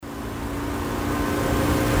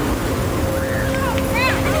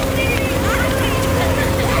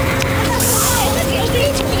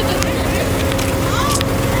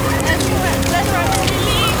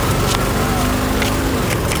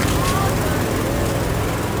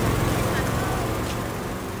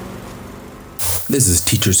This is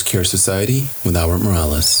Teachers Care Society with Albert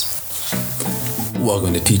Morales.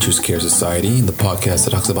 Welcome to Teachers Care Society, the podcast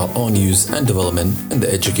that talks about all news and development in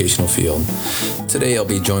the educational field. Today I'll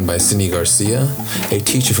be joined by Cindy Garcia, a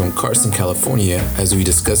teacher from Carson, California, as we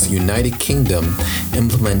discuss the United Kingdom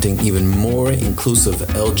implementing even more inclusive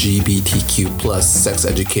LGBTQ plus sex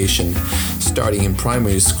education starting in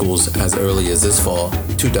primary schools as early as this fall,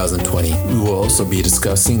 2020. We will also be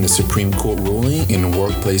discussing the Supreme Court ruling in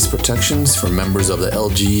workplace protections for members of the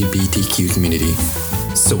LGBTQ community.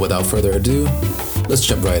 So without further ado, let's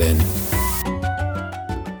jump right in.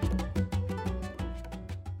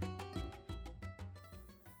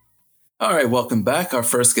 All right, welcome back. Our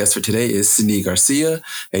first guest for today is Cindy Garcia,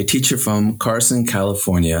 a teacher from Carson,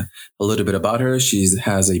 California. A little bit about her. She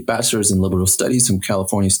has a bachelor's in liberal studies from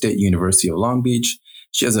California State University of Long Beach.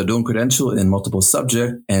 She has a dual credential in multiple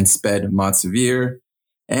subject and SPED Mod Severe.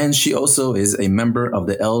 And she also is a member of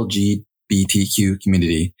the LGBTQ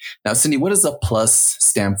community. Now, Cindy, what does the plus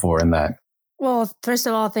stand for in that? Well, first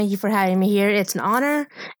of all, thank you for having me here. It's an honor.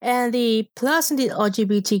 And the plus in the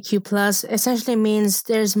LGBTQ plus essentially means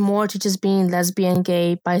there's more to just being lesbian,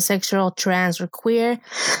 gay, bisexual, trans, or queer.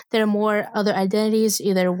 There are more other identities,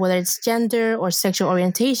 either whether it's gender or sexual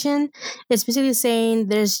orientation. It's basically saying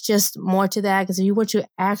there's just more to that, because if you were to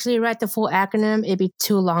actually write the full acronym, it'd be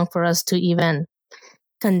too long for us to even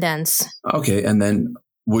condense. Okay, and then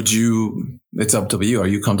it's up to you. Are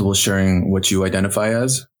you comfortable sharing what you identify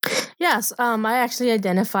as? Yes, I actually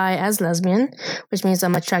identify as lesbian, which means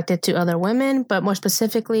I'm attracted to other women, but more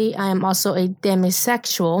specifically, I am also a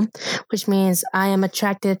demisexual, which means I am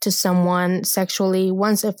attracted to someone sexually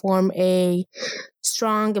once I form a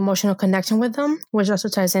strong emotional connection with them, which also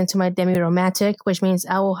ties into my demi-romantic, which means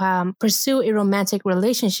I will pursue a romantic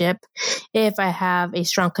relationship if I have a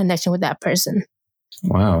strong connection with that person.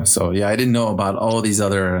 Wow. So yeah, I didn't know about all these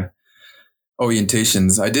other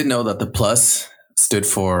orientations. I did know that the plus stood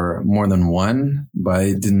for more than one, but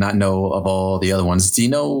I did not know of all the other ones. Do you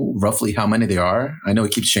know roughly how many there are? I know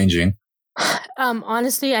it keeps changing.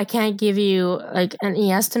 Honestly, I can't give you like an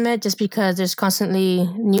estimate, just because there's constantly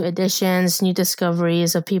new additions, new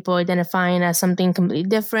discoveries of people identifying as something completely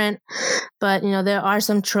different. But, there are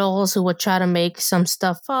some trolls who would try to make some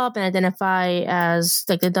stuff up and identify as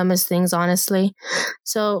like the dumbest things, honestly.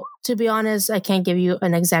 So to be honest, I can't give you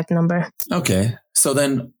an exact number. Okay. So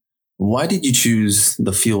then why did you choose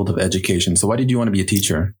the field of education? So why did you want to be a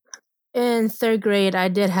teacher? In third grade, I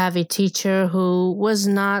did have a teacher who was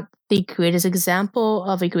not the greatest example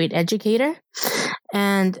of a great educator.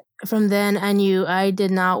 And from then, I knew I did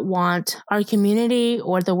not want our community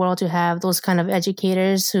or the world to have those kind of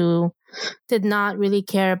educators who did not really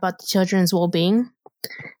care about the children's well-being.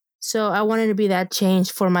 So I wanted to be that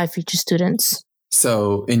change for my future students.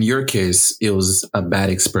 So in your case, it was a bad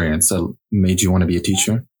experience that made you want to be a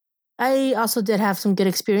teacher? I also did have some good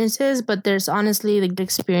experiences, but there's honestly the good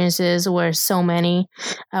experiences were so many.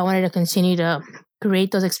 I wanted to continue to create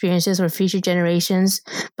those experiences for future generations,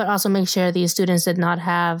 but also make sure these students did not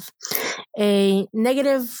have a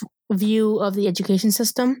negative view of the education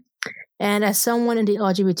system. And as someone in the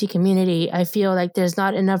LGBT community, I feel like there's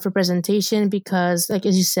not enough representation because, like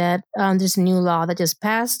as you said, there's a new law that just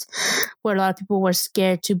passed where a lot of people were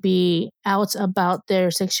scared to be out about their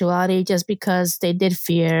sexuality just because they did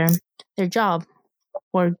fear their job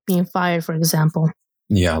or being fired, for example.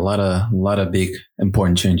 Yeah, a lot of big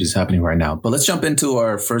important changes happening right now. But let's jump into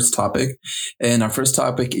our first topic. And our first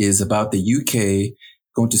topic is about the UK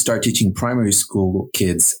going to start teaching primary school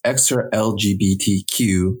kids extra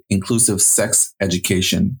LGBTQ inclusive sex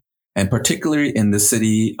education, and particularly in the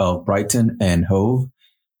city of Brighton and Hove,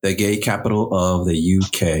 the gay capital of the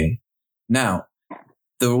UK. Now,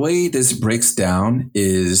 the way this breaks down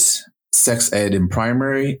is sex ed in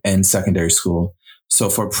primary and secondary school. So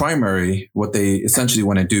for primary, what they essentially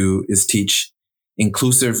want to do is teach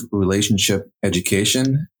inclusive relationship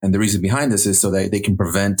education. And the reason behind this is so that they can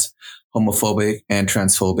prevent homophobic and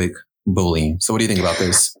transphobic bullying. So what do you think about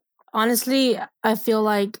this? Honestly, I feel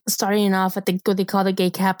like starting off at what they call the gay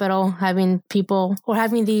capital, having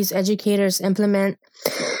these educators implement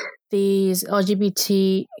these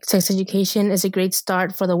LGBT sex education is a great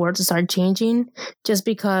start for the world to start changing, just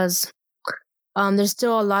because there's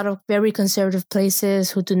still a lot of very conservative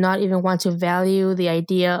places who do not even want to value the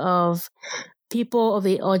idea of people of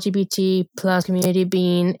the LGBT plus community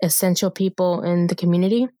being essential people in the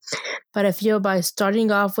community. But I feel by starting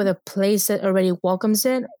off with a place that already welcomes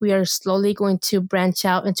it, we are slowly going to branch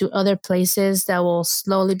out into other places that will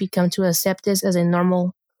slowly become to accept this as a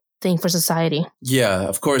normal thing for society. Yeah,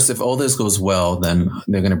 of course, if all this goes well, then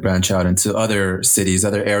they're going to branch out into other cities,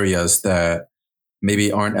 other areas that maybe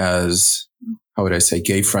aren't as how would I say,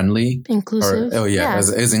 gay friendly? Inclusive.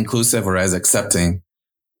 As inclusive or as accepting.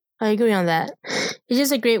 I agree on that. It's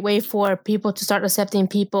just a great way for people to start accepting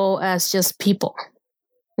people as just people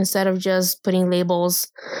instead of just putting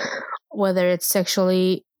labels, whether it's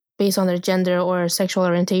sexually based on their gender or sexual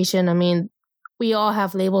orientation. I mean, we all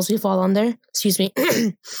have labels we fall under. Excuse me.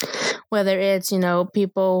 Whether it's,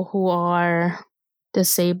 people who are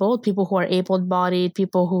disabled, people who are able-bodied,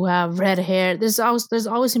 people who have red hair. There's always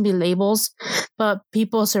going to be labels, but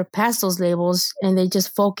people surpass those labels and they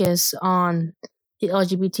just focus on the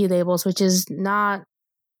LGBT labels, which is not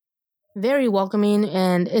very welcoming,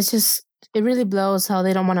 and it really blows how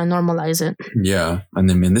they don't want to normalize it. Yeah, and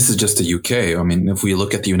I mean, this is just the UK. I mean, if we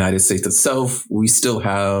look at the United States itself, we still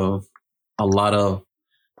have a lot of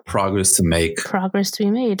progress to make.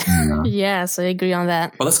 Yeah. Yes, I agree on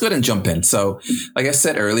that. Well, let's go ahead and jump in. So, like I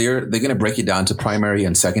said earlier, they're going to break it down to primary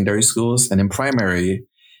and secondary schools. And in primary,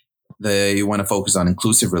 they want to focus on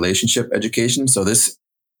inclusive relationship education. So this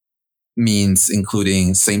means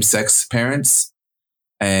including same-sex parents.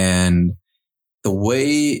 And the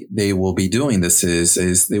way they will be doing this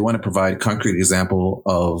is they want to provide concrete example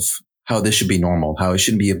of how this should be normal, how it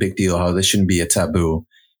shouldn't be a big deal, how this shouldn't be a taboo.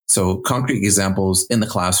 So concrete examples in the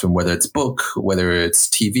classroom, whether it's book, whether it's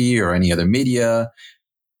TV or any other media,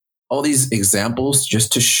 all these examples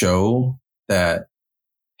just to show that,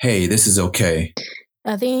 hey, this is okay.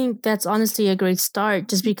 I think that's honestly a great start,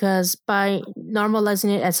 just because by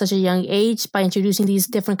normalizing it at such a young age, by introducing these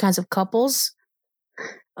different kinds of couples,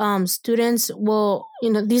 students will,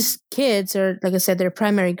 these kids are, like I said, they're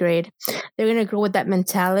primary grade. They're going to grow with that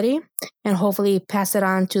mentality and hopefully pass it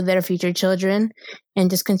on to their future children and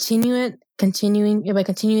just by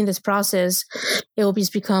continuing this process, it will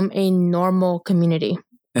just become a normal community.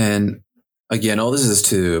 And again, all this is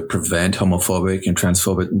to prevent homophobic and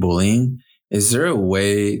transphobic bullying. Is there a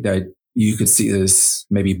way that you could see this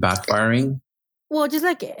maybe backfiring? Well, just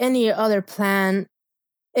like any other plan,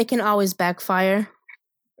 it can always backfire.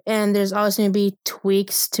 And there's always going to be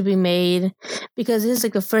tweaks to be made because this is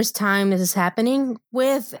like the first time this is happening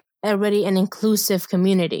with already an inclusive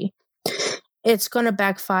community. It's going to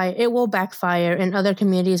backfire. It will backfire in other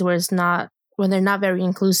communities where they're not very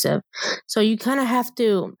inclusive. So you kind of have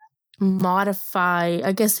to modify,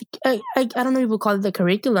 I guess, I don't know if we'll call it the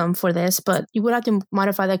curriculum for this, but you would have to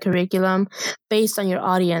modify the curriculum based on your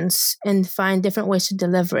audience and find different ways to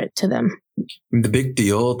deliver it to them. The big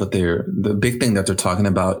thing that they're talking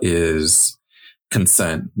about is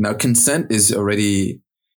consent. Now, consent is already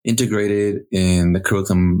integrated in the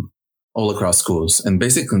curriculum all across schools. And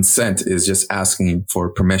basic consent is just asking for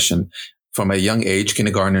permission. From a young age,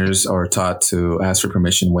 kindergartners are taught to ask for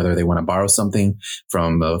permission whether they want to borrow something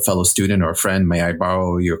from a fellow student or a friend. May I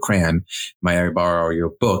borrow your crayon? May I borrow your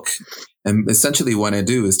book? And essentially what I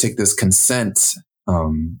do is take this consent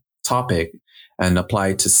topic and apply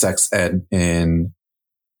it to sex ed in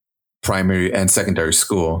primary and secondary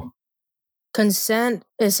school. Consent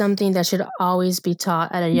is something that should always be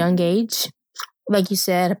taught at a young age. Like you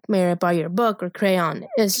said, may I borrow your book or crayon?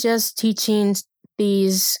 It's just teaching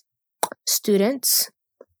these students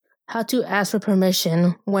how to ask for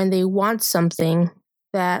permission when they want something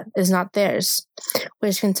that is not theirs,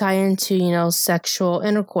 which can tie into, sexual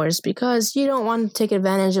intercourse, because you don't want to take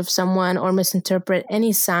advantage of someone or misinterpret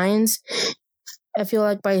any signs. I feel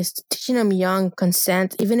like by teaching them young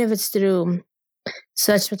consent, even if it's through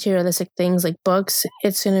such materialistic things like books,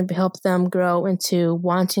 it's going to help them grow into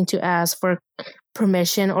wanting to ask for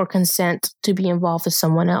permission or consent to be involved with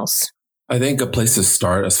someone else. I think a place to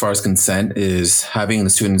start as far as consent is having the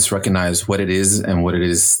students recognize what it is and what it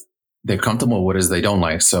is they're comfortable with, what it is they don't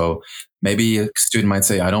like. So maybe a student might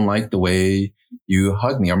say, I don't like the way you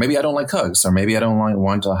hug me, or maybe I don't like hugs, or maybe I don't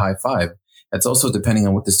want a high five. It's also depending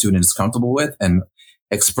on what the student is comfortable with and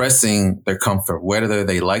expressing their comfort, whether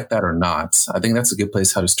they like that or not. I think that's a good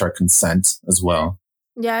place how to start consent as well.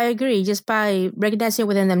 Yeah, I agree. Just by recognizing it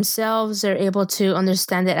within themselves, they're able to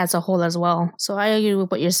understand it as a whole as well. So I agree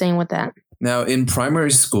with what you're saying with that. Now, in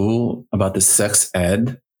primary school, about the sex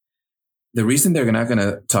ed, the reason they're not going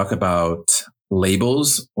to talk about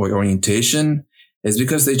labels or orientation is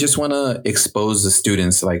because they just want to expose the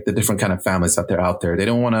students, like the different kind of families that they're out there. They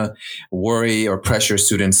don't want to worry or pressure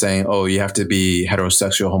students saying, oh, you have to be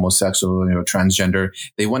heterosexual, homosexual, transgender.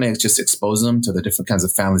 They want to just expose them to the different kinds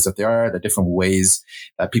of families that there are, the different ways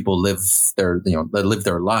that people live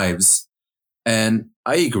their lives. And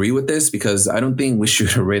I agree with this because I don't think we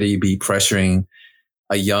should already be pressuring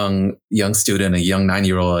a young student, a young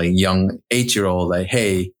 9-year-old, a young 8-year-old, like,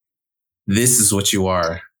 hey, this is what you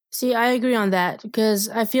are. See, I agree on that because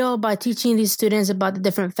I feel by teaching these students about the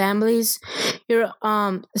different families, your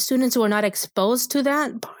students who are not exposed to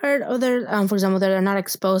that part of their, for example, that are not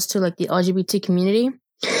exposed to like the LGBT community,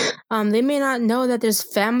 they may not know that there's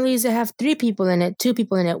families that have 3 people in it, 2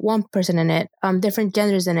 people in it, 1 person in it, different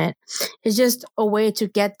genders in it. It's just a way to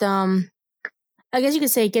get them, I guess you could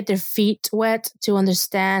say, get their feet wet to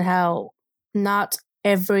understand how not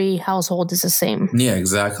every household is the same. Yeah,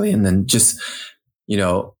 exactly. And then just,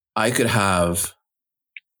 I could have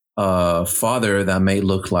a father that may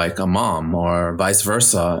look like a mom or vice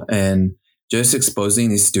versa. And just exposing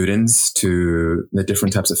these students to the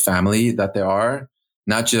different types of family that there are,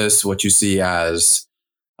 not just what you see as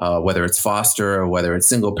whether it's foster or whether it's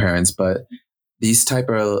single parents, but these type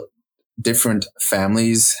of different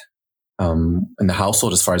families in the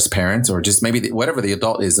household as far as parents or just maybe whatever the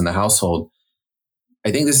adult is in the household.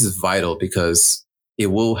 I think this is vital because it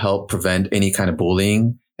will help prevent any kind of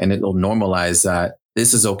bullying and it will normalize that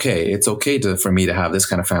this is okay. It's okay for me to have this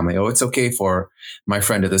kind of family. Oh, it's okay for my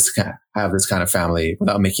friend to have this kind of family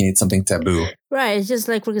without making it something taboo. Right. It's just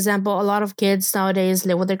like, for example, a lot of kids nowadays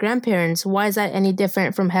live with their grandparents. Why is that any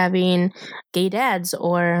different from having gay dads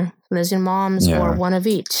or lesbian moms or one of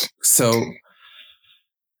each? So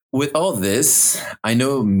with all this, I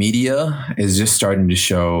know media is just starting to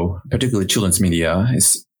show, particularly children's media,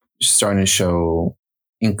 is starting to show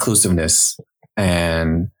inclusiveness.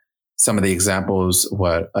 And some of the examples,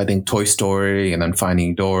 what I think Toy Story and then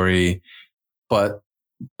Finding Dory. But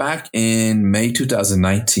back in May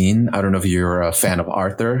 2019, I don't know if you're a fan of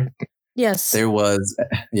Arthur. Yes. There was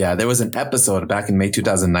an episode back in May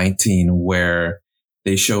 2019 where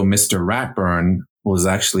they show Mr. Ratburn was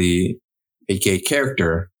actually a gay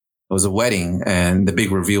character. It was a wedding, and the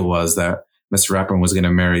big reveal was that Mr. Ratburn was going to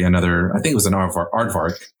marry another, I think it was an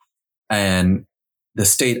aardvark. And the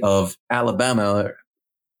state of Alabama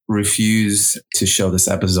refused to show this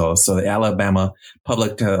episode. So the Alabama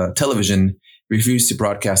Public Television refused to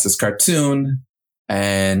broadcast this cartoon,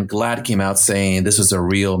 and GLAAD came out saying this was a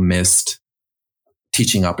real missed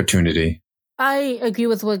teaching opportunity. I agree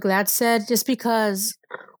with what GLAAD said, just because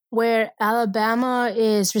where Alabama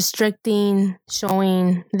is restricting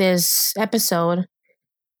showing this episode,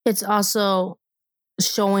 it's also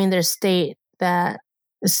showing their state that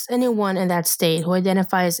anyone in that state who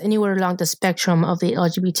identifies anywhere along the spectrum of the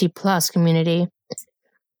LGBT plus community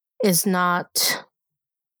is not,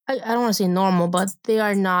 I don't want to say normal, but they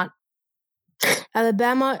are not.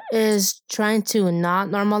 Alabama is trying to not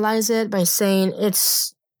normalize it by saying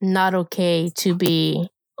it's not okay to be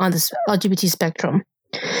on the LGBT spectrum.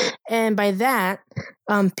 And by that,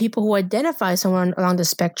 people who identify somewhere along the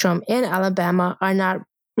spectrum in Alabama are not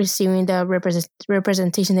receiving the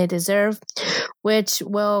representation they deserve, which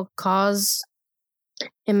may cause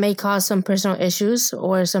some personal issues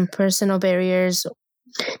or some personal barriers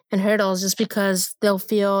and hurdles, just because they'll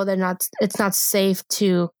feel it's not safe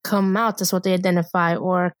to come out as what they identify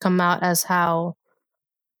or come out as how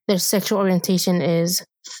their sexual orientation is.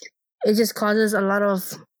 It just causes a lot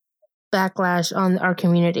of backlash on our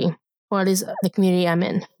community, or at least the community I'm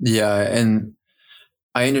in. Yeah, and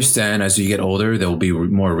I understand as you get older, there will be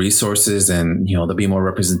more resources and, there'll be more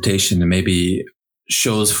representation and maybe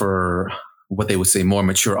shows for what they would say more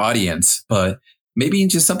mature audience. But maybe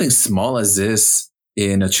just something small as this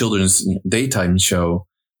in a children's daytime show,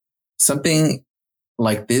 something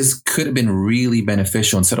like this could have been really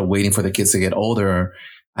beneficial instead of waiting for the kids to get older.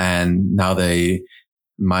 And now they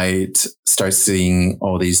might start seeing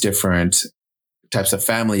all these different types of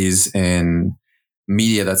families in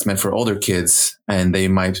media that's meant for older kids, and they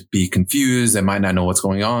might be confused. They might not know what's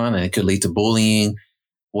going on, and it could lead to bullying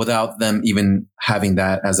without them even having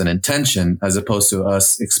that as an intention, as opposed to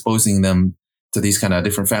us exposing them to these kind of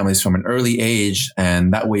different families from an early age.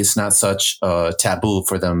 And that way it's not such a taboo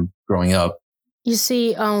for them growing up. You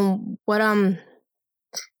see, what I'm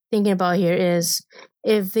thinking about here is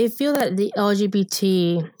if they feel that the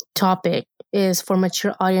LGBT topic is for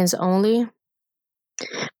mature audience only,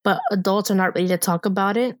 but adults are not ready to talk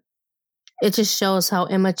about it, it just shows how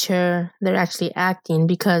immature they're actually acting,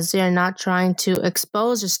 because they're not trying to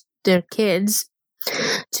expose their kids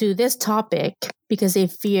to this topic because they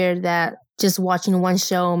fear that just watching one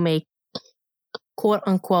show may, quote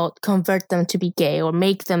unquote, convert them to be gay or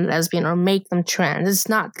make them lesbian or make them trans.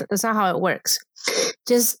 That's not how it works.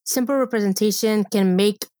 Just simple representation can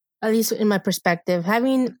make, at least in my perspective,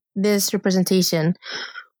 having this representation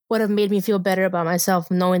would have made me feel better about myself,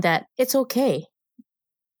 knowing that it's okay.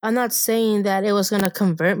 I'm not saying that it was going to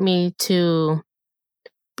convert me to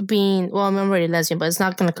being, well, I'm already lesbian, but it's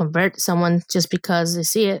not going to convert someone just because they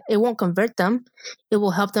see it. It won't convert them. It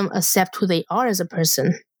will help them accept who they are as a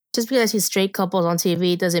person. just because I see straight couples on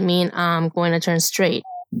TV doesn't mean I'm going to turn straight.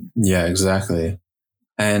 Yeah, exactly.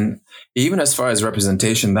 And even as far as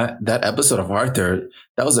representation, that episode of Arthur,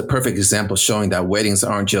 that was a perfect example showing that weddings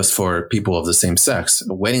aren't just for people of the same sex.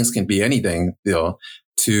 Weddings can be anything,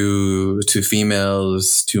 to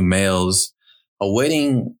females, to males. A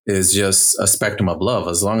wedding is just a spectrum of love.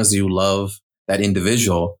 As long as you love that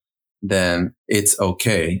individual, then it's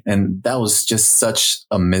okay. And that was just such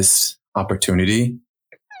a missed opportunity.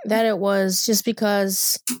 That it was just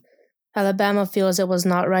because Alabama feels it was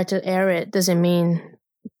not right to air it doesn't mean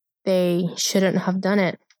they shouldn't have done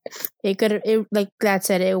it. Like Glad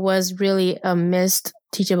said, it was really a missed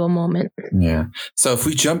teachable moment. Yeah. So if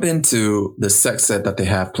we jump into the sex ed that they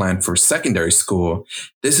have planned for secondary school,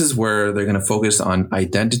 this is where they're going to focus on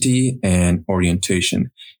identity and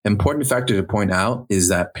orientation. Important factor to point out is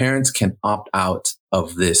that parents can opt out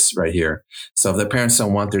of this right here. So if the parents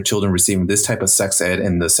don't want their children receiving this type of sex ed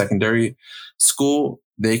in the secondary school,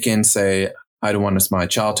 they can say, I don't want my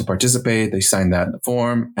child to participate. They sign that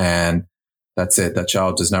form and that's it. That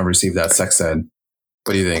child does not receive that sex ed.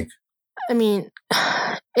 What do you think? I mean,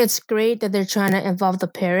 it's great that they're trying to involve the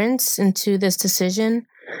parents into this decision,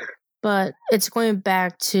 but it's going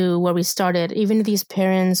back to where we started. Even if these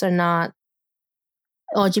parents are not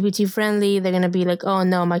LGBT friendly, they're going to be like, oh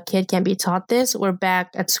no, my kid can't be taught this. We're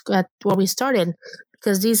back at where we started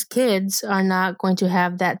because these kids are not going to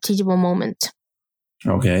have that teachable moment.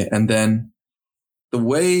 Okay. And then the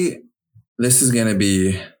way this is going to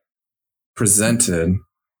be presented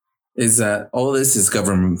is that all this is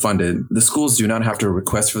government funded. The schools do not have to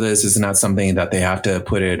request for this. It's not something that they have to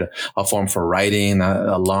put in a form for writing,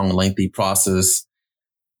 a long, lengthy process.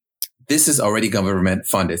 This is already government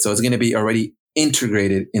funded. So it's going to be already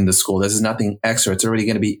integrated in the school. This is nothing extra. It's already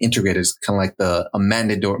going to be integrated. It's kind of like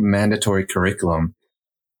a mandatory curriculum.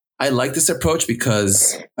 I like this approach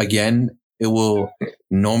because, again, it will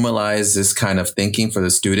normalize this kind of thinking for the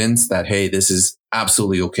students that, hey, this is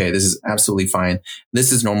absolutely okay. This is absolutely fine.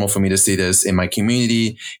 This is normal for me to see this in my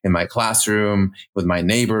community, in my classroom, with my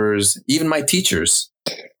neighbors, even my teachers.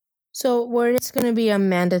 So where it's going to be a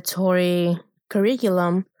mandatory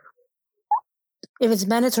curriculum, if it's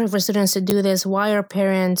mandatory for students to do this, why are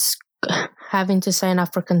parents having to sign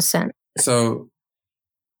up for consent? So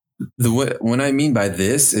what I mean by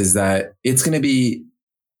this is that it's going to be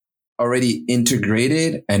already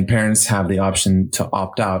integrated and parents have the option to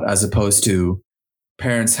opt out as opposed to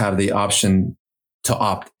parents have the option to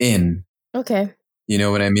opt in. Okay. You know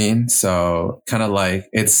what I mean? So kind of like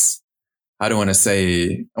I don't want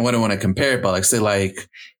to compare it, but like say like,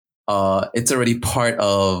 it's already part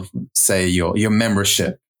of say your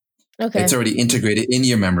membership. Okay. It's already integrated in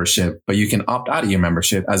your membership, but you can opt out of your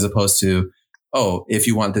membership as opposed to, oh, if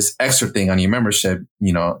you want this extra thing on your membership,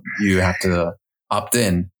 you have to opt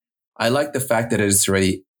in. I like the fact that it's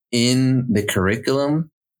already in the curriculum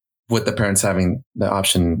with the parents having the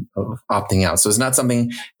option of opting out. So it's not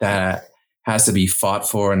something that has to be fought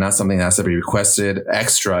for and not something that has to be requested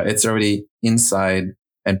extra. It's already inside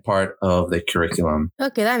and part of the curriculum.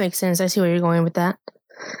 Okay, that makes sense. I see where you're going with that.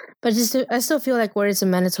 But I still feel like where it's a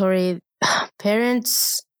mandatory,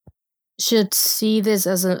 parents should see this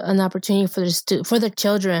as an opportunity for their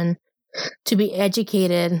children to be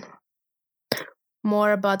educated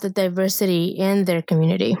more about the diversity in their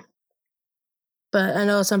community. But I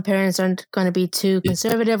know some parents aren't going to be too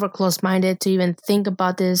conservative or close-minded to even think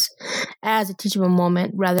about this as a teachable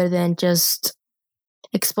moment rather than just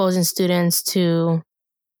exposing students to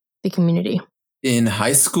the community. In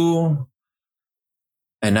high school,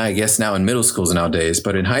 and I guess now in middle schools nowadays,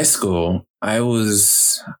 but in high school, I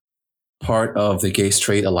was part of the Gay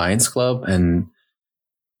Straight Alliance Club, and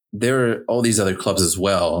there are all these other clubs as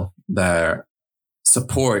well that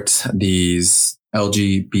support these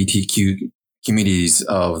LGBTQ communities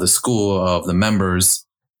of the school, of the members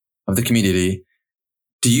of the community.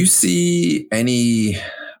 Do you see any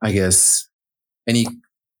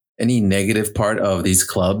negative part of these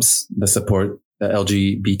clubs that support the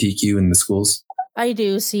LGBTQ in the schools? I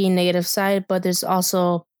do see negative side, but there's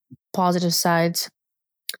also positive sides.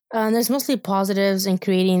 There's mostly positives in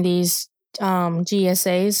creating these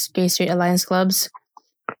GSAs, Gay Straight Alliance Clubs.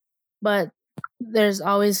 But there's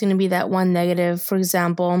always going to be that one negative. For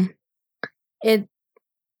example,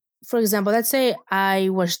 let's say I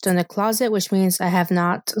was in the closet, which means I have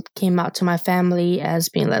not came out to my family as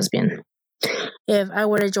being lesbian. If I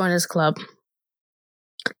were to join this club,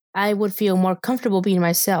 I would feel more comfortable being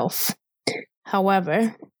myself.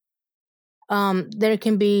 However, there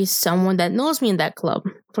can be someone that knows me in that club.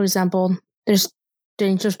 For example, there's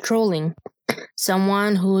dangerous trolling.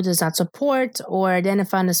 Someone who does not support or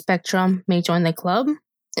identify on the spectrum may join the club,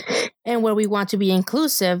 And where we want to be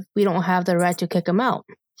inclusive, we don't have the right to kick them out.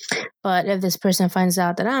 But if this person finds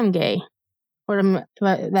out that I'm gay or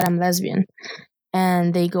that I'm lesbian,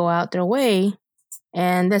 and they go out their way,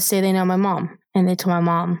 and let's say they know my mom, and they tell my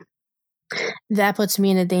mom, that puts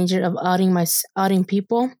me in the danger of outing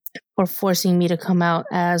people or forcing me to come out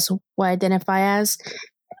as what I identify as.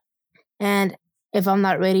 And if I'm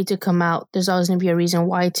not ready to come out, there's always going to be a reason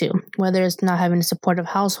why to, whether it's not having a supportive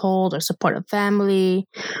household or supportive family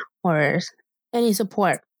or any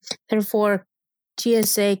support. Therefore,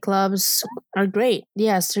 GSA clubs are great.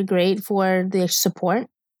 Yes, they're great for the support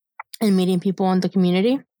and meeting people in the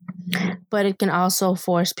community, but it can also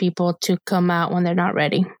force people to come out when they're not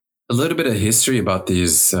ready. A little bit of history about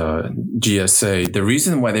these GSA. The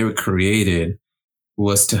reason why they were created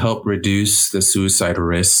was to help reduce the suicide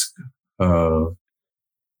risk of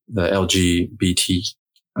the LGBT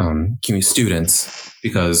community students,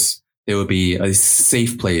 because there would be a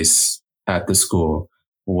safe place at the school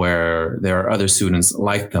where there are other students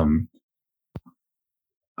like them.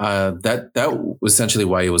 That was essentially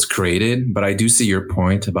why it was created. But I do see your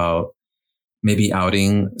point about maybe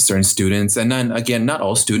outing certain students. And then again, not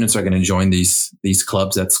all students are going to join these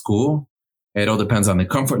clubs at school. It all depends on the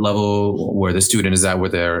comfort level, where the student is at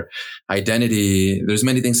with their identity. There's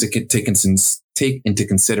many things that could take into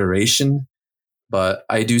consideration, but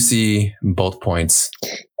I do see both points.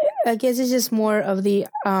 I guess it's just more of the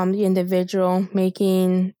individual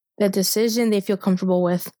making the decision they feel comfortable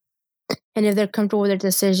with. And if they're comfortable with their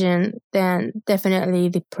decision, then definitely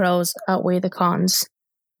the pros outweigh the cons.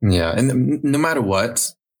 Yeah. And no matter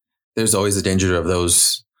what, there's always a danger of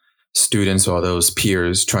those students or those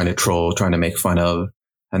peers trying to troll, trying to make fun of.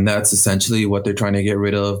 And that's essentially what they're trying to get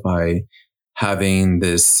rid of by having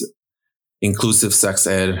this inclusive sex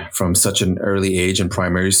ed from such an early age in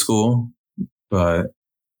primary school. But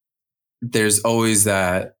there's always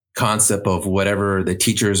that concept of whatever the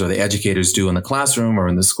teachers or the educators do in the classroom or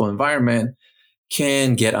in the school environment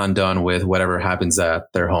can get undone with whatever happens at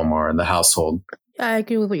their home or in the household. I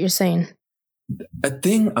agree with what you're saying. A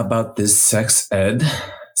thing about this sex ed,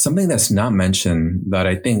 something that's not mentioned that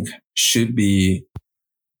I think should be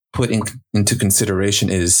put into consideration,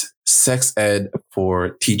 is sex ed for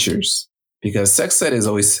teachers, because sex ed is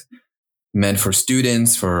always meant for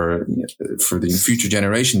students, for the future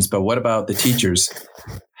generations. But what about the teachers?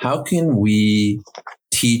 How can we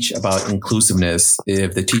teach about inclusiveness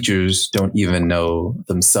if the teachers don't even know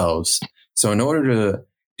themselves? So in order to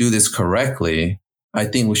do this correctly, I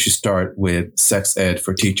think we should start with sex ed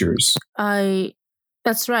for teachers.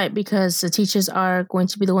 That's right, because the teachers are going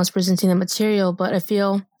to be the ones presenting the material. But I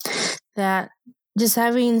feel that just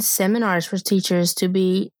having seminars for teachers to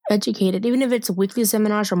be educated, even if it's weekly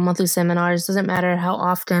seminars or monthly seminars, doesn't matter how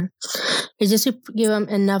often, it's just to give them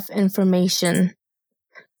enough information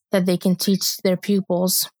that they can teach their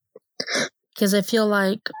pupils. Because I feel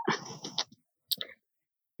like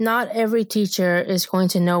not every teacher is going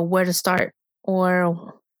to know where to start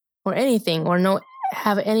or anything, or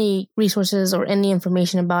have any resources or any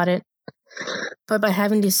information about it. But by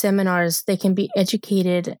having these seminars, they can be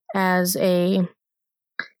educated as a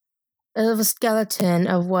skeleton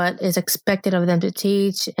of what is expected of them to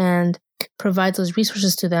teach, and provide those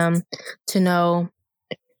resources to them to know.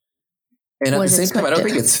 And at the same time, I don't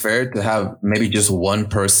think it's fair to have maybe just one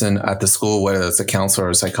person at the school, whether it's a counselor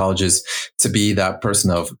or a psychologist, to be that person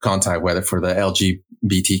of contact, whether for the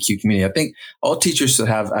LGBTQ community. I think all teachers should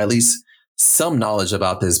have at least some knowledge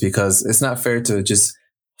about this, because it's not fair to just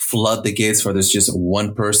flood the gates for there's just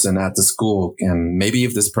one person at the school. And maybe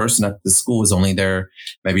if this person at the school is only there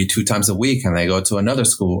maybe 2 times a week and they go to another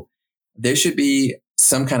school, there should be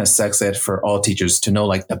some kind of sex ed for all teachers to know,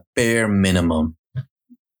 like, the bare minimum.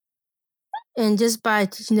 And just by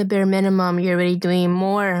teaching the bare minimum, you're already doing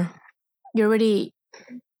more. You're already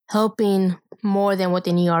helping more than what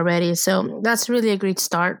they need already. So that's really a great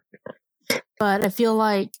start. But I feel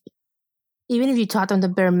like even if you taught them the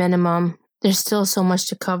bare minimum, there's still so much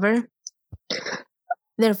to cover.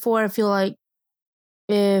 Therefore, I feel like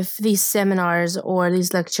if these seminars or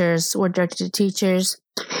these lectures were directed to teachers,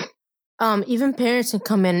 even parents can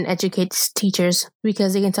come in and educate teachers,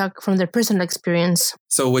 because they can talk from their personal experience.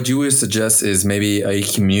 So what you would suggest is maybe a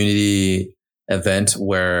community event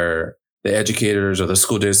where the educators or the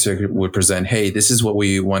school district would present, hey, this is what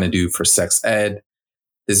we want to do for sex ed.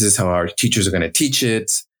 This is how our teachers are going to teach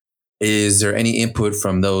it. Is there any input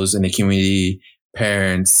from those in the community,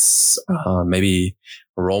 parents, maybe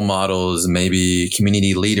role models, maybe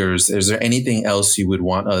community leaders? Is there anything else you would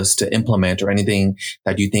want us to implement, or anything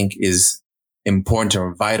that you think is important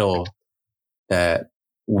or vital that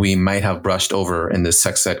we might have brushed over in the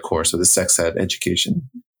sex ed course or the sex ed education?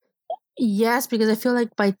 Yes, because I feel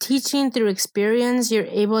like by teaching through experience, you're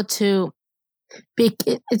able to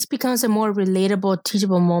it becomes a more relatable,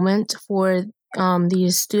 teachable moment for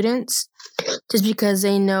these students, just because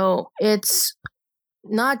they know it's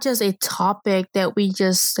not just a topic that we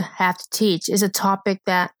just have to teach. It's a topic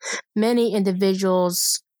that many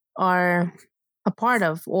individuals are a part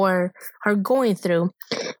of or are going through,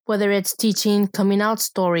 whether it's teaching coming out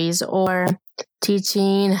stories or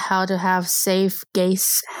teaching how to have safe gay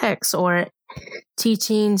sex or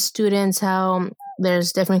teaching students how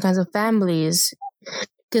there's different kinds of families,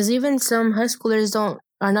 because even some high schoolers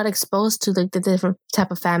are not exposed to the different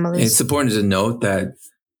type of families. It's important to note that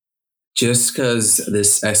just because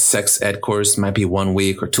this sex ed course might be 1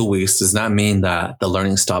 week or 2 weeks does not mean that the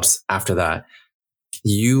learning stops after that.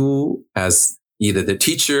 You, as either the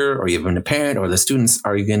teacher or even the parent or the students,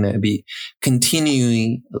 are going to be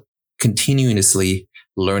continuously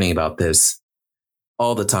learning about this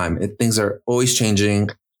all the time. Things are always changing,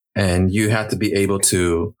 and you have to be able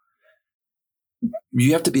to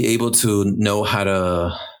know how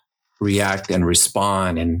to react and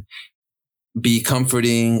respond and be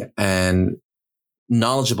comforting and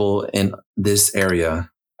knowledgeable in this area.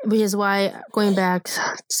 Which is why, going back,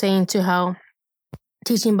 saying to how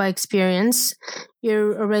teaching by experience,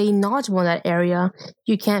 you're already knowledgeable in that area.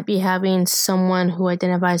 You can't be having someone who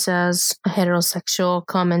identifies as a heterosexual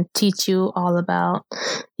come and teach you all about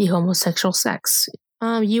the homosexual sex.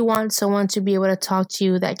 You want someone to be able to talk to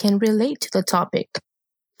you that can relate to the topic.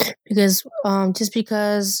 Because just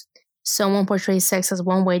because someone portrays sex as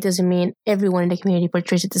one way doesn't mean everyone in the community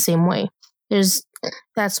portrays it the same way.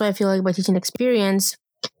 That's why I feel like by teaching experience,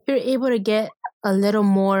 you're able to get a little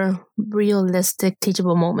more realistic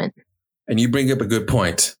teachable moment. And you bring up a good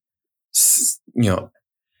point.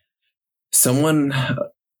 Someone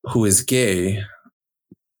who is gay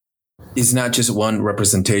is not just one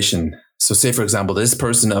representation. So say, for example, this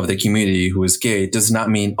person of the community who is gay does not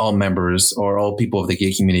mean all members or all people of the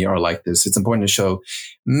gay community are like this. It's important to show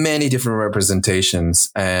many different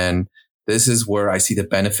representations. And this is where I see the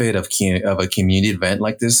benefit of a community event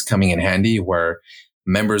like this coming in handy, where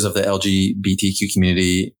members of the LGBTQ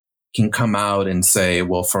community can come out and say,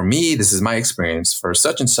 well, for me, this is my experience. For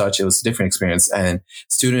such and such, it was a different experience. And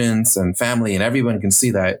students and family and everyone can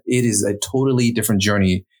see that it is a totally different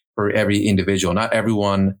journey for every individual. Not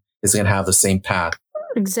everyone is going to have the same path.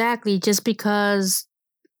 Exactly. Just because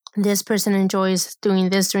this person enjoys doing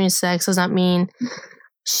this during sex does not mean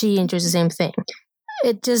she enjoys the same thing.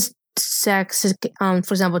 It just sex, for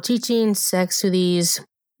example, teaching sex to this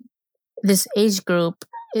age group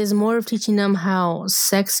is more of teaching them how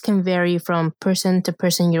sex can vary from person to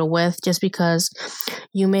person you're with, just because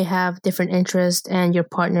you may have different interests and your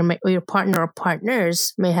partner or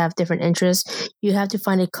partners may have different interests. You have to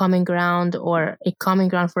find a common ground or a common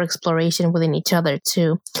ground for exploration within each other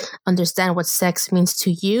to understand what sex means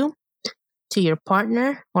to you, to your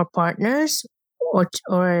partner or partners, or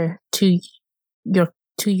to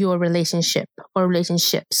your relationship or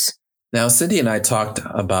relationships. Now, Cindy and I talked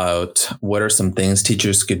about what are some things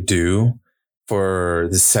teachers could do for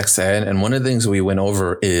the sex ed. And one of the things we went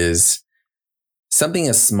over is something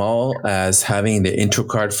as small as having the intro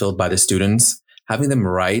card filled by the students, having them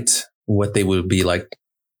write what they would be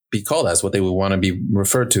called as, what they would want to be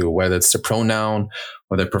referred to, whether it's the pronoun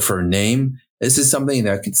or their preferred name. This is something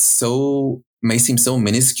that may seem so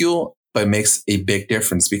minuscule, but makes a big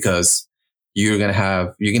difference, because you're going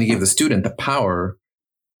to give the student the power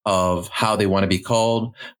of how they want to be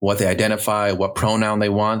called, what they identify, what pronoun they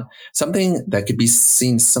want. Something that could be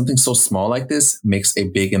seen, something so small like this makes a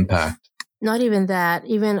big impact. Not even that.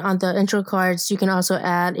 Even on the intro cards, you can also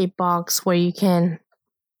add a box where you can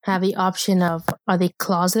have the option of, are they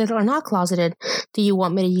closeted or not closeted? Do you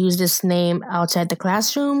want me to use this name outside the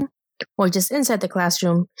classroom or just inside the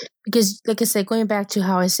classroom? Because, like I said, going back to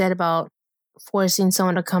how I said about forcing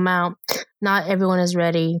someone to come out, not everyone is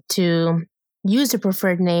ready to use the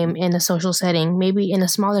preferred name in a social setting, maybe in a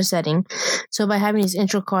smaller setting. So by having these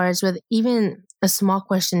intro cards with even a small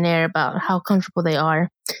questionnaire about how comfortable they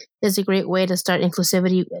are is a great way to start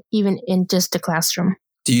inclusivity even in just the classroom.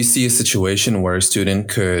 Do you see a situation where a student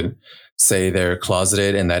could say they're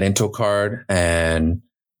closeted in that intro card, and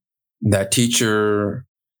that teacher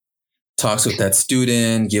talks with that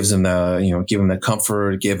student, gives them the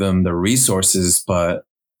comfort, give them the resources, but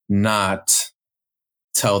not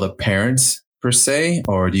tell the parents per se?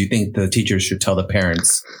 Or do you think the teachers should tell the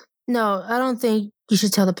parents? No, I don't think you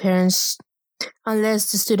should tell the parents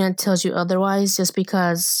unless the student tells you otherwise, just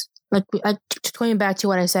because going back to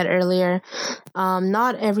what I said earlier,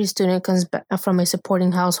 not every student comes from a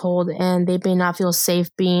supporting household, and they may not feel safe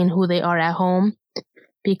being who they are at home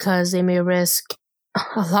because they may risk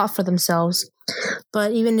a lot for themselves.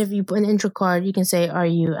 But even if you put an intro card, you can say, "Are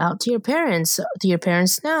you out to your parents? Do your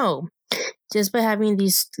parents know?" Just by having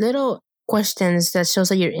these little questions that shows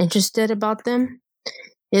that you're interested about them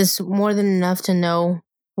is more than enough to know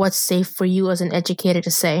what's safe for you as an educator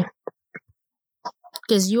to say.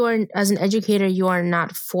 Because as an educator, you are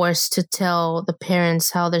not forced to tell the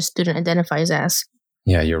parents how their student identifies as.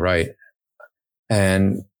 Yeah, you're right.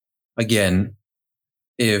 And again,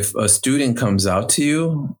 if a student comes out to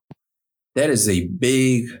you, that is a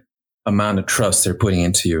big amount of trust they're putting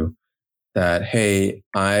into you. That, hey,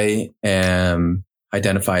 I am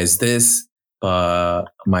identify as this, but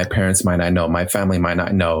my parents might not know, my family might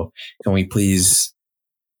not know. Can we please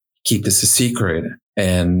keep this a secret?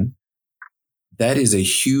 And that is a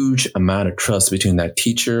huge amount of trust between that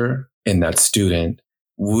teacher and that student.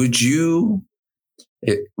 Would you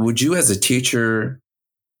as a teacher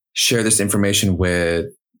share this information with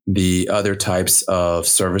the other types of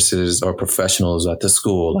services or professionals at the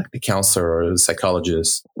school, like the counselor or the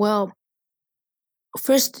psychologist? Well,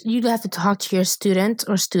 first, you'd have to talk to your student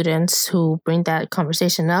or students who bring that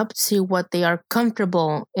conversation up, see what they are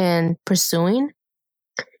comfortable in pursuing,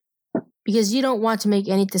 because you don't want to make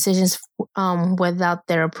any decisions without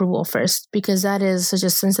their approval first, because that is such a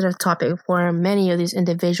sensitive topic for many of these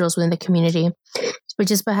individuals within the community. But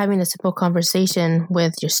just by having a simple conversation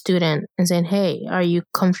with your student and saying, "Hey, are you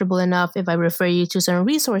comfortable enough if I refer you to some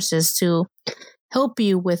resources to help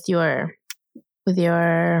you with your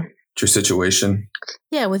situation?"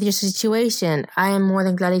 Yeah, with your situation. I am more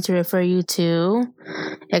than glad to refer you to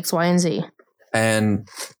X, Y, and Z. And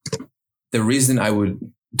the reason I would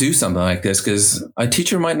do something like this, because a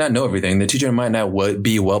teacher might not know everything. The teacher might not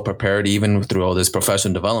be well prepared, even through all this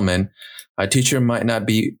professional development. A teacher might not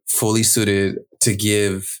be fully suited to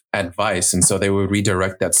give advice. And so they would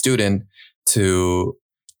redirect that student to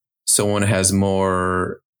someone who has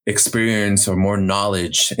more experience or more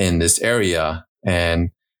knowledge in this area.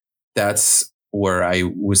 And that's where I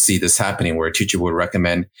would see this happening, where a teacher would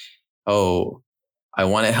recommend, "Oh, I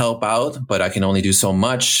want to help out, but I can only do so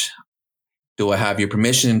much. Do I have your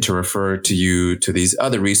permission to refer to you to these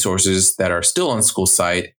other resources that are still on school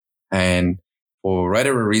site?" And for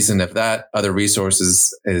whatever reason, if that other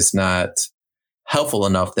resources is not helpful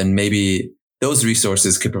enough, then maybe those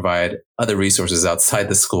resources could provide other resources outside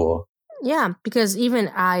the school. Yeah, because even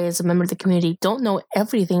I, as a member of the community, don't know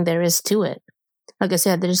everything there is to it. Like I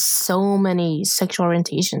said, there's so many sexual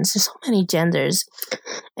orientations, there's so many genders,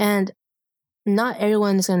 and not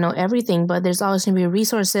everyone's going to know everything, but there's always going to be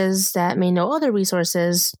resources that may know other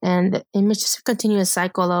resources, and it's just a continuous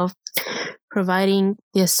cycle of providing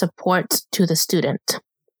the support to the student.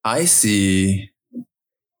 I see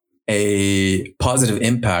a positive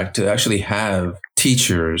impact to actually have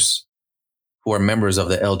teachers who are members of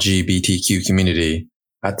the LGBTQ community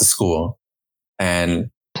at the school.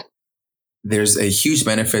 And there's a huge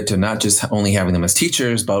benefit to not just only having them as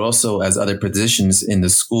teachers, but also as other positions in the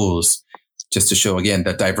schools, just to show, again,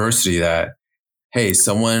 that diversity that, hey,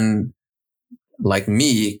 someone like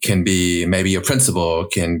me can be maybe a principal,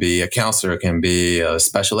 can be a counselor, can be a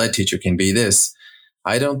special ed teacher, can be this.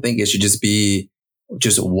 I don't think it should just be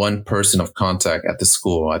just one person of contact at the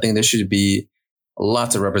school. I think there should be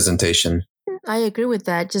lots of representation. I agree with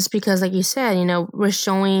that, just because, like you said, we're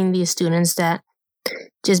showing these students that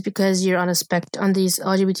just because you're on these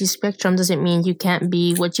LGBT spectrum doesn't mean you can't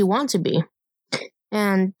be what you want to be.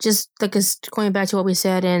 And just like going back to what we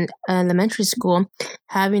said in elementary school,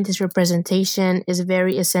 having this representation is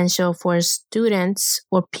very essential for students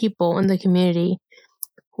or people in the community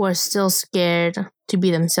who are still scared to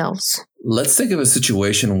be themselves. Let's think of a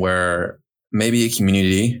situation where maybe a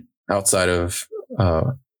community outside of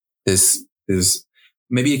this is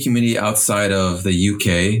maybe a community outside of the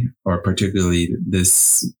UK, or particularly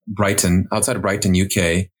outside of Brighton,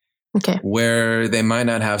 UK, okay, where they might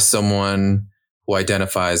not have someone who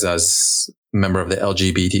identifies as a member of the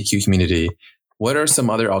LGBTQ community. What are some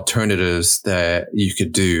other alternatives that you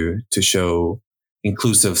could do to show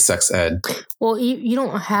inclusive sex ed? Well, you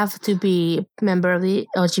don't have to be a member of the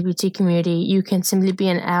LGBT community. You can simply be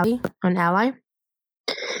an ally.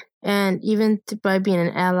 And even by being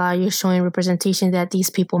an ally, you're showing representation that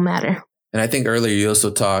these people matter. And I think earlier you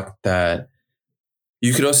also talked that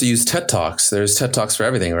you could also use TED Talks. There's TED Talks for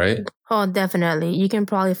everything, right? Oh, definitely. You can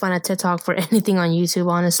probably find a TED Talk for anything on YouTube,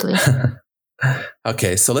 honestly.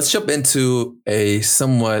 Okay, so let's jump into a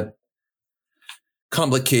somewhat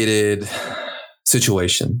complicated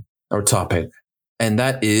situation or topic. and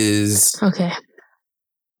that is Okay.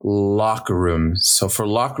 locker rooms. So for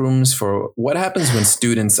locker rooms, for what happens when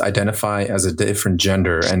students identify as a different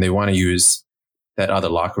gender and they want to use that other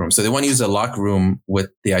locker room. So they want to use a locker room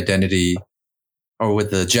with the identity or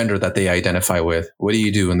with the gender that they identify with. What do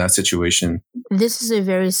you do in that situation? This is a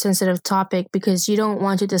very sensitive topic because you don't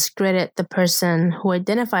want to discredit the person who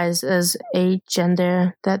identifies as a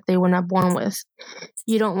gender that they were not born with.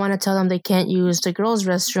 You don't want to tell them they can't use the girls'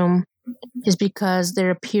 restroom just because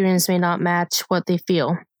their appearance may not match what they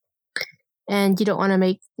feel. And you don't want to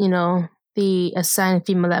make, the assigned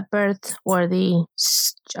female at birth or the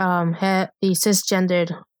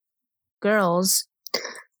cisgendered girls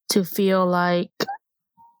to feel like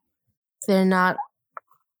they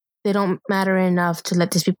don't matter enough to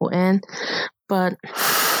let these people in. But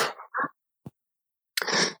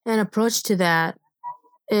an approach to that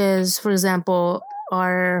is, for example,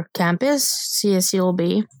 our campus,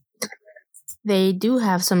 CSULB, they do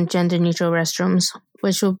have some gender neutral restrooms,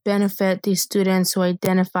 which will benefit the students who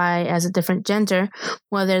identify as a different gender,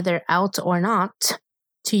 whether they're out or not,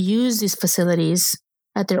 to use these facilities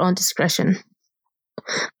at their own discretion.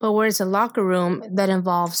 But where it's a locker room that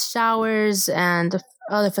involves showers and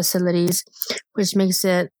other facilities, which makes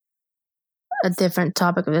it a different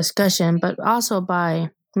topic of discussion, but also by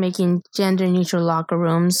making gender neutral locker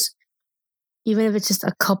rooms, even if it's just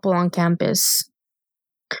a couple on campus,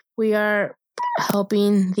 we are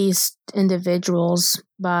helping these individuals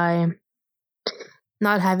by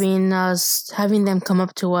not having them come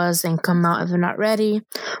up to us and come out if they're not ready,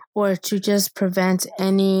 or to just prevent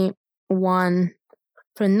anyone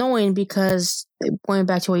from knowing, because going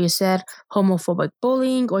back to what you said, homophobic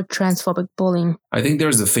bullying or transphobic bullying. I think there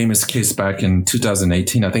was a famous case back in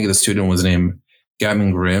 2018. I think the student was named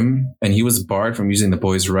Gavin Grimm, and he was barred from using the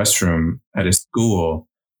boys' restroom at his school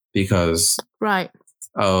because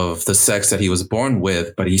of the sex that he was born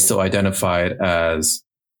with, but he still identified as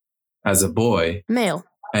a boy. Male.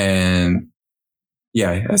 And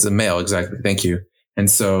yeah, as a male, exactly. Thank you.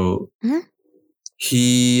 And so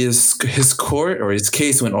his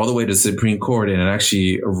case went all the way to the Supreme Court and it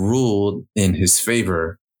actually ruled in his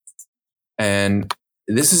favor. And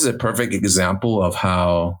this is a perfect example of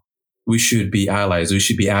how we should be allies. We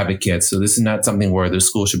should be advocates. So this is not something where the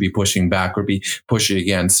school should be pushing back or be pushing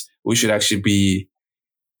against. We should actually be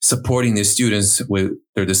supporting the students with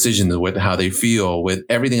their decisions, with how they feel, with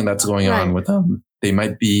everything that's going on with them. They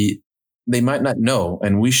might not know,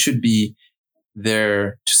 and we should be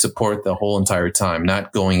there to support the whole entire time,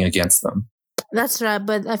 not going against them. That's right,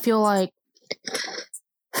 but I feel like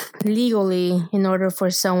legally, in order for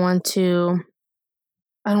someone to,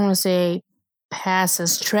 I don't want to say pass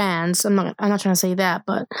as trans, I'm not trying to say that,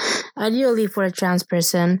 but ideally for a trans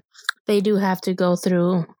person, they do have to go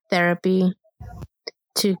through therapy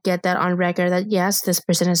to get that on record that yes, this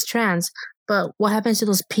person is trans. But what happens to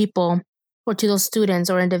those people or to those students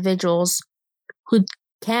or individuals who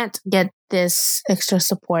can't get this extra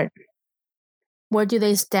support? Where do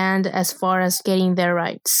they stand as far as getting their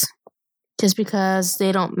rights? Just because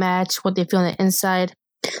they don't match what they feel on the inside.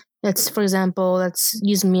 Let's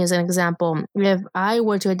use me as an example. If I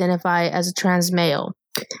were to identify as a trans male,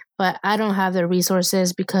 but I don't have the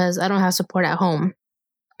resources because I don't have support at home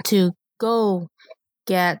to go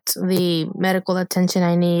get the medical attention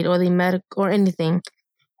I need or or anything,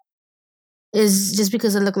 is just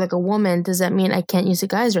because I look like a woman, does that mean I can't use a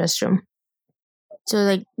guy's restroom?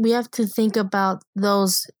 So we have to think about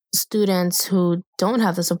those students who don't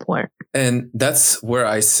have the support. And that's where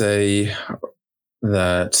I say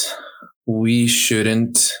that we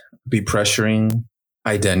shouldn't be pressuring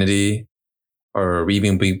identity or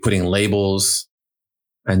even be putting labels,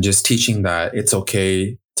 and just teaching that it's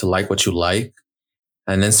okay to like what you like,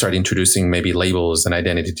 and then start introducing maybe labels and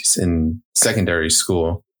identities in secondary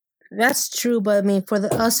school. That's true, but I mean, for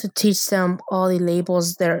us to teach them all the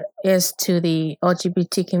labels there is to the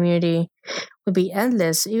LGBT community would be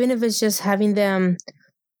endless. Even if it's just having them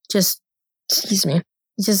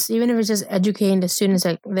even if it's just educating the students,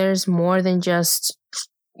 like there's more than just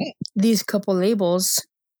these couple labels.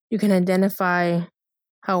 You can identify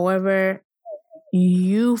however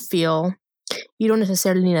you feel. You don't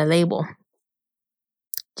necessarily need a label.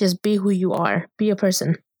 Just be who you are. Be a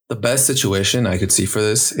person. The best situation I could see for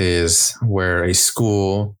this is where a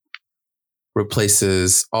school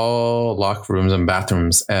replaces all locker rooms and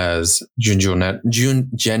bathrooms as gender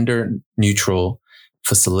neutral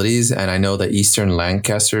facilities. And I know the Eastern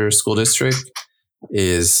Lancaster School District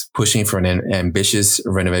is pushing for an ambitious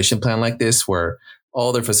renovation plan like this, where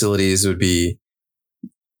all their facilities would be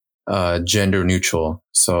gender neutral.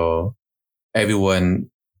 So everyone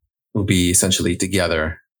will be essentially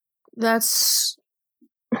together. That's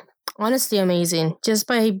honestly amazing. Just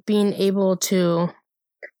by being able to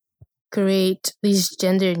create these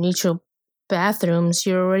gender neutral bathrooms,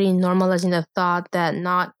 you're already normalizing the thought that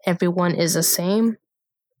not everyone is the same.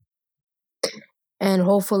 And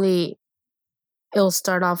hopefully it'll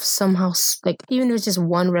start off somehow, like even if it's just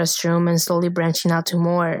one restroom and slowly branching out to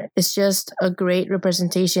more. It's just a great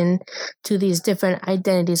representation to these different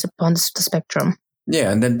identities upon the spectrum.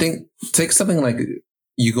 Yeah, and then take something like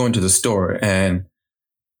you go into the store and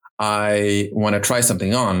I want to try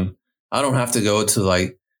something on. I don't have to go to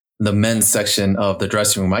like the men's section of the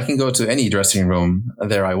dressing room. I can go to any dressing room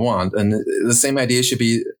there I want. And the same idea should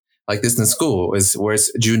be like this in school, is where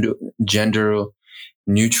it's gender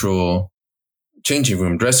neutral changing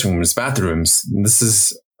room, dressing rooms, bathrooms. This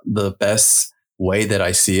is the best way that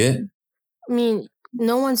I see it. I mean,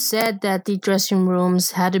 no one said that the dressing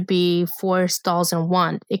rooms had to be 4 stalls in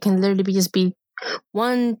one. It can literally just be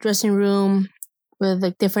one dressing room with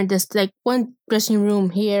like different, like one dressing room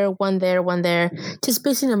here, one there, just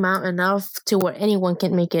spacing them out enough to where anyone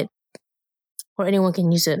can make it or anyone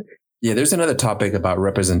can use it. Yeah, there's another topic about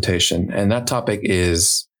representation, and that topic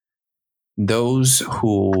is those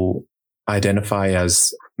who identify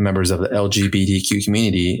as members of the LGBTQ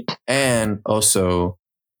community and also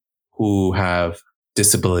who have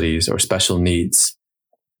disabilities or special needs.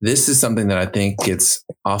 This is something that I think gets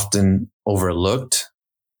often overlooked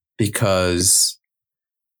because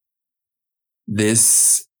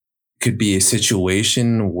this could be a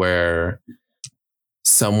situation where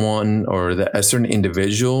someone or a certain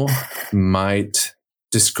individual might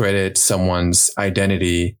discredit someone's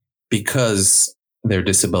identity because their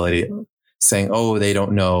disability, saying, "Oh, they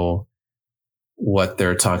don't know what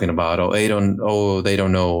they're talking about. They don't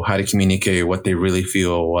know how to communicate what they really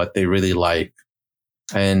feel, what they really like."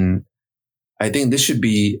 And I think this should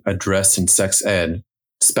be addressed in sex ed,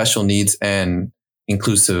 special needs and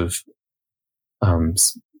inclusive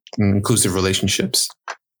relationships.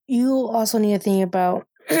 You also need to think about,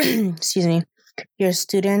 excuse me, your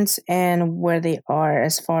students and where they are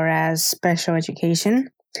as far as special education.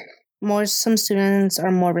 Some students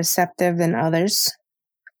are more receptive than others.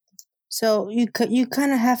 So you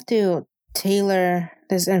kind of have to tailor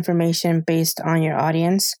this information based on your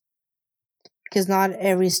audience, because not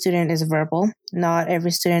every student is verbal. Not every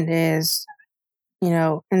student is,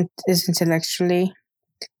 is intellectually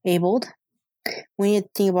abled. When you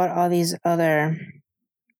think about all these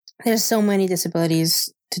there's so many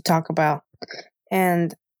disabilities to talk about,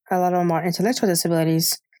 and a lot of them are intellectual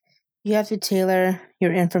disabilities. You have to tailor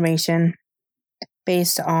your information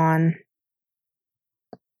based on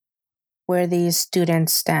where these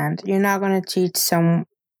students stand. You're not going to teach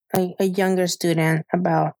a younger student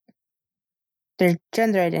about their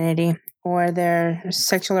gender identity or their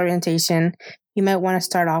sexual orientation. You might want to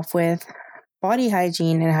start off with body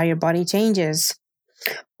hygiene and how your body changes,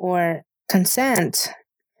 or consent.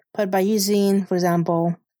 But by using, for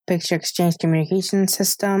example, picture exchange communication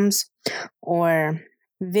systems or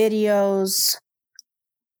videos,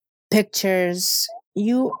 pictures,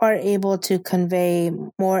 you are able to convey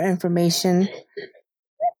more information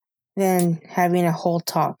than having a whole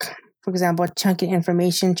talk. For example, chunking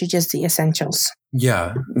information to just the essentials.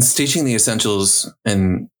 Yeah, it's teaching the essentials,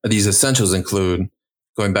 and these essentials include,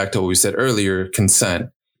 going back to what we said earlier, consent.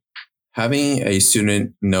 Having a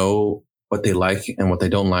student know what they like and what they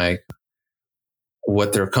don't like,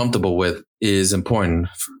 what they're comfortable with, is important.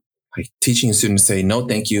 Like teaching students to say, "No,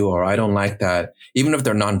 thank you," or "I don't like that," even if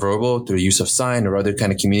they're nonverbal through use of sign or other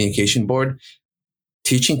kind of communication board.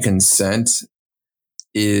 Teaching consent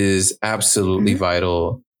is absolutely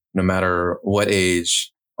vital, no matter what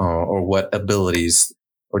age or what abilities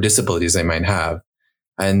or disabilities they might have.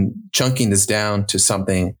 And chunking this down to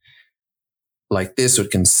something like this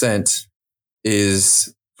with consent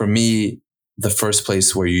is, for me, the first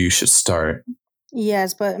place where you should start.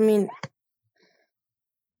 Yes, but I mean,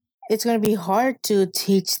 it's going to be hard to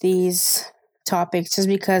teach these topics just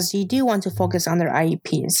because you do want to focus on their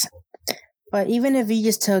IEPs. But even if you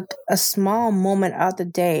just took a small moment out the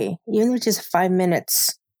day, even with just 5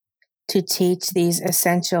 minutes to teach these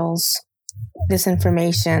essentials, this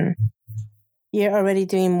information, you're already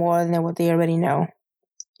doing more than what they already know.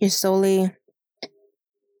 You're slowly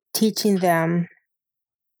teaching them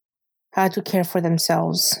how to care for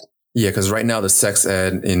themselves. Yeah, because right now the sex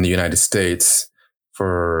ed in the United States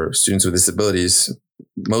for students with disabilities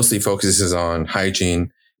mostly focuses on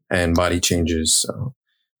hygiene and body changes. So,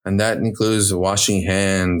 and that includes washing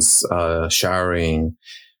hands, showering,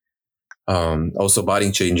 also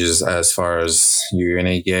body changes as far as you're going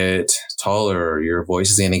to get taller, your voice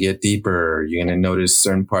is going to get deeper, you're going to notice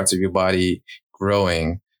certain parts of your body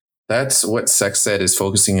growing. that's what sex ed is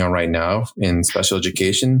focusing on right now in special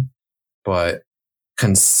education. But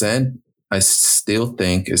consent, I still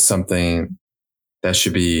think, is something that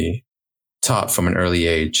should be taught from an early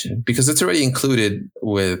age because it's already included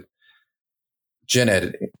with gen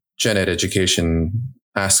ed education,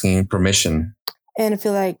 asking permission. And I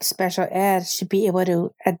feel like special ed should be able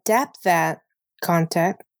to adapt that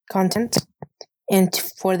content into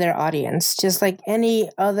for their audience. Just like any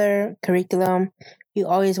other curriculum, you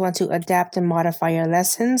always want to adapt and modify your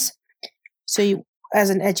lessons. So you, as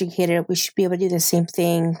an educator, we should be able to do the same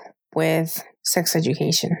thing with sex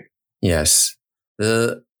education. Yes.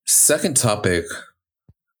 The second topic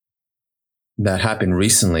that happened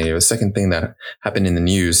recently, or the second thing that happened in the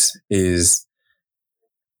news, is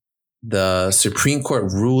the Supreme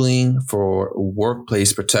Court ruling for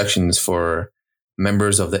workplace protections for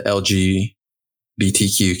members of the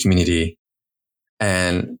LGBTQ community.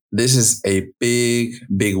 And this is a big,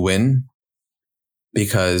 big win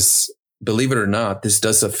because, believe it or not, this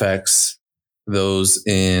does affect those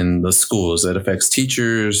in the schools. It affects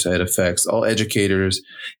teachers. It affects all educators.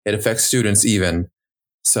 It affects students even.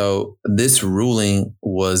 So this ruling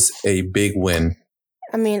was a big win.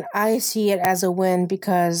 I mean, I see it as a win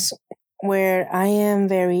because where I am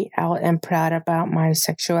very out and proud about my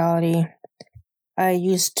sexuality,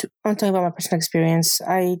 I'm talking about my personal experience.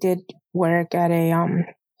 I did work at a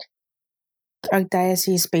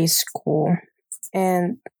diocese-based school,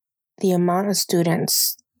 and the amount of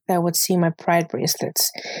students that would see my pride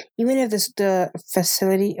bracelets, even if the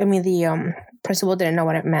principal didn't know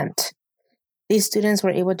what it meant, these students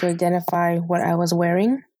were able to identify what I was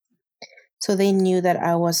wearing. So they knew that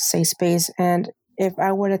I was a safe space. And if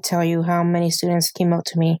I were to tell you how many students came out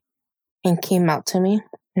to me in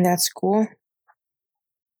that school,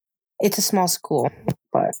 it's a small school,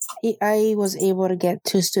 but I was able to get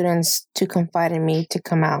 2 students to confide in me to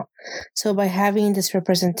come out. So by having this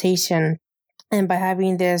representation and by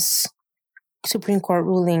having this Supreme Court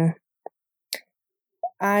ruling,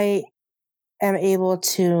 I am able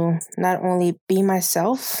to not only be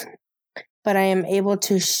myself, but I am able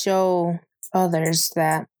to show others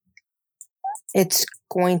that it's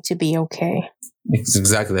going to be okay. It's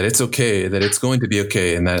exactly that. It's okay, that it's going to be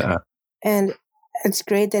okay. And that, and it's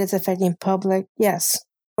great that it's affecting public. Yes.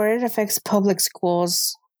 Where it affects public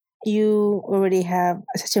schools, you already have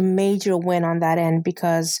such a major win on that end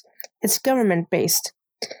because it's government based.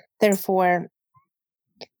 Therefore,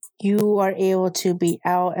 you are able to be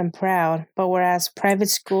out and proud. But whereas private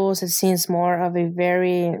schools, it seems more of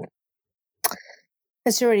a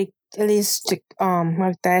it's already, at least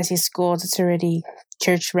like diocese schools, it's already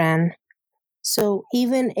church ran. So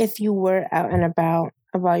even if you were out and about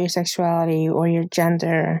your sexuality or your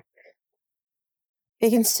gender,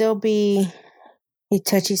 it can still be a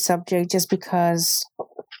touchy subject just because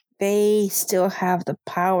they still have the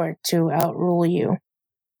power to outrule you.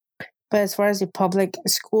 But as far as the public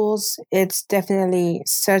schools, it's definitely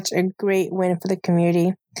such a great win for the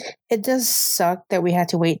community. It does suck that we had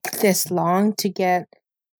to wait this long to get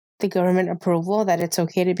the government approval that it's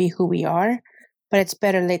okay to be who we are, but it's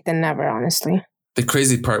better late than never, honestly. The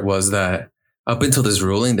crazy part was that up until this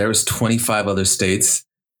ruling, there was 25 other states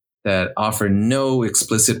that offer no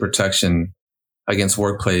explicit protection against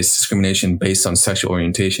workplace discrimination based on sexual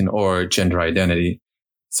orientation or gender identity.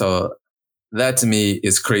 So that to me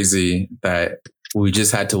is crazy that we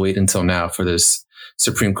just had to wait until now for this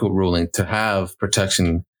Supreme Court ruling to have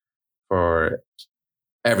protection for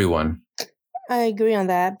everyone. I agree on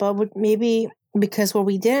that, but maybe because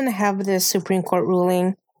we didn't have this Supreme Court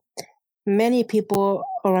ruling, many people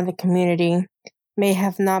around the community may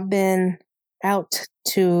have not been outed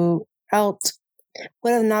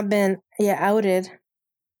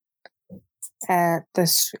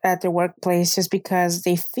at their workplace just because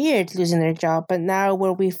they feared losing their job. But now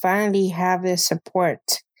where we finally have this support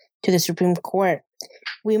to the Supreme Court,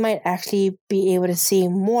 we might actually be able to see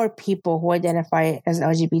more people who identify as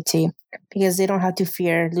LGBT because they don't have to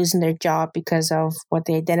fear losing their job because of what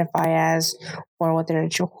they identify as or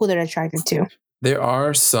who they're attracted to. There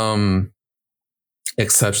are some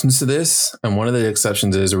exceptions to this. And one of the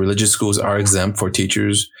exceptions is religious schools are exempt for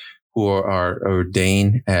teachers who are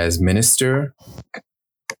ordained as minister.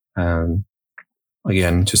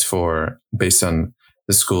 Again, just based on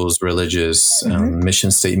the school's religious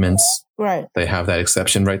mission statements. Right. They have that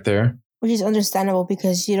exception right there. Which is understandable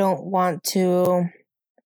because you don't want to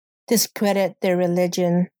discredit their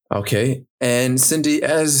religion. Okay. And Cindy,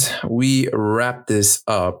 as we wrap this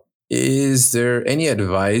up, is there any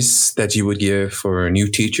advice that you would give for new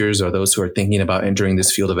teachers or those who are thinking about entering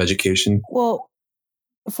this field of education? Well,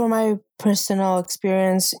 for my personal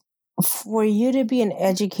experience, for you to be an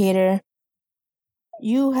educator,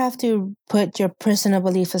 you have to put your personal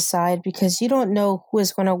beliefs aside because you don't know who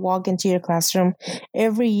is going to walk into your classroom.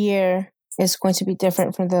 Every year is going to be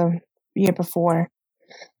different from the year before.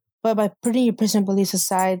 But by putting your personal beliefs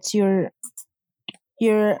aside, you're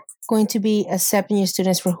going to be accepting your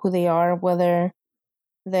students for who they are, whether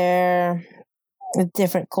they're a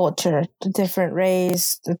different culture, a different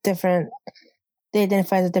race, they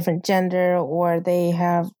identify as a different gender, or they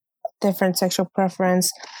have different sexual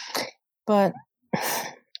preference. But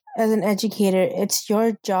as an educator, it's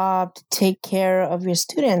your job to take care of your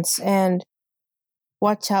students and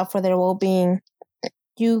watch out for their well-being.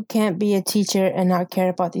 You can't be a teacher and not care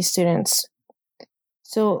about these students.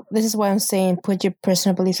 So this is why I'm saying put your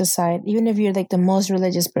personal beliefs aside, even if you're like the most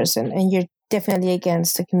religious person and you're definitely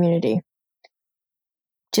against the community.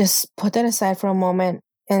 Just put that aside for a moment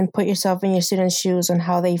and put yourself in your students' shoes on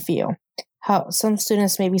how they feel. How some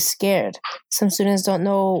students may be scared. Some students don't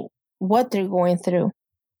know what they're going through.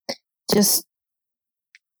 Just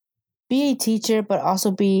be a teacher, but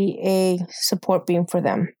also be a support beam for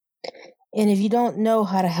them. And if you don't know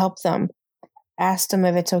how to help them, ask them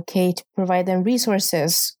if it's okay to provide them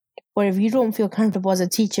resources. Or if you don't feel comfortable as a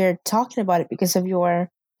teacher talking about it because of your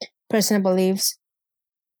personal beliefs,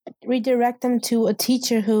 redirect them to a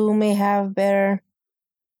teacher who may have better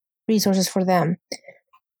resources for them.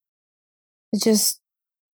 Just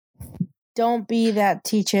don't be that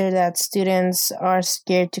teacher that students are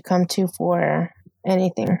scared to come to for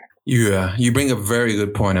anything. You bring a very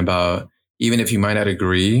good point about even if you might not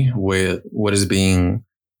agree with what is being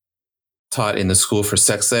taught in the school for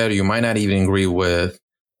sex ed, you might not even agree with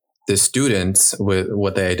the students with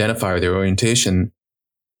what they identify with their orientation.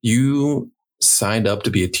 You signed up to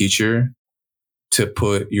be a teacher to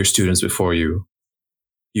put your students before you.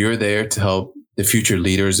 You're there to help the future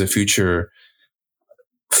leaders, the future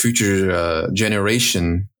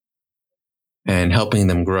generation, and helping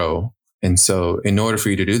them grow. And so in order for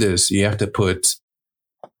you to do this, you have to put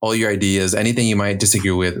all your ideas, anything you might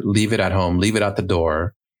disagree with, leave it at home, leave it out the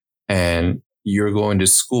door. And you're going to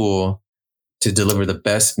school to deliver the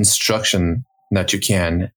best instruction that you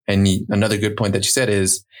can. And another good point that you said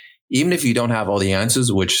is, even if you don't have all the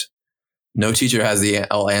answers, which no teacher has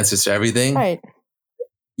all answers to everything, right,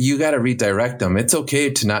 you got to redirect them. It's okay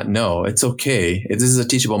to not know. It's okay. This is a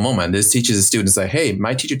teachable moment. This teaches the students like, hey,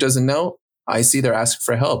 my teacher doesn't know. I see they're asking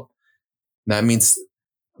for help. That means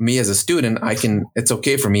me as a student, it's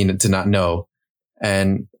okay for me to not know.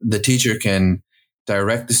 And the teacher can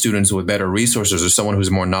direct the students with better resources or someone who's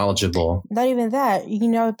more knowledgeable. Not even that. You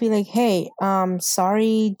can be like, hey,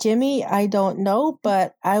 sorry, Jimmy, I don't know,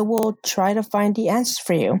 but I will try to find the answers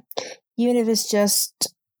for you. Even if it's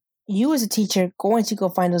just you as a teacher going to go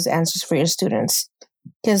find those answers for your students.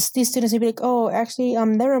 Because these students may be like, oh, actually,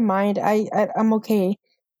 never mind. I'm okay.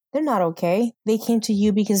 They're not okay. They came to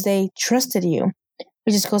you because they trusted you.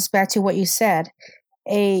 Which just goes back to what you said.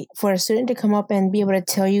 For a student to come up and be able to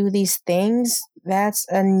tell you these things, that's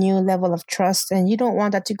a new level of trust, and you don't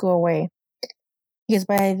want that to go away. Because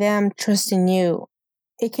by them trusting you,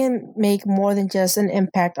 it can make more than just an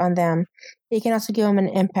impact on them. It can also give them an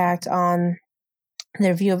impact on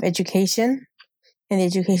their view of education and the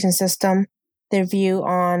education system, their view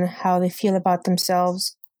on how they feel about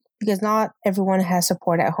themselves, because not everyone has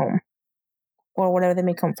support at home or whatever they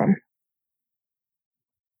may come from.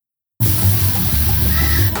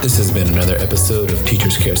 This has been another episode of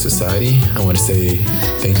Teachers Care Society. I want to say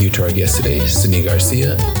thank you to our guest today, Sydney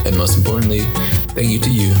Garcia, and most importantly, thank you to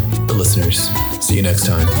you, the listeners. See you next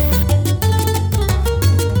time.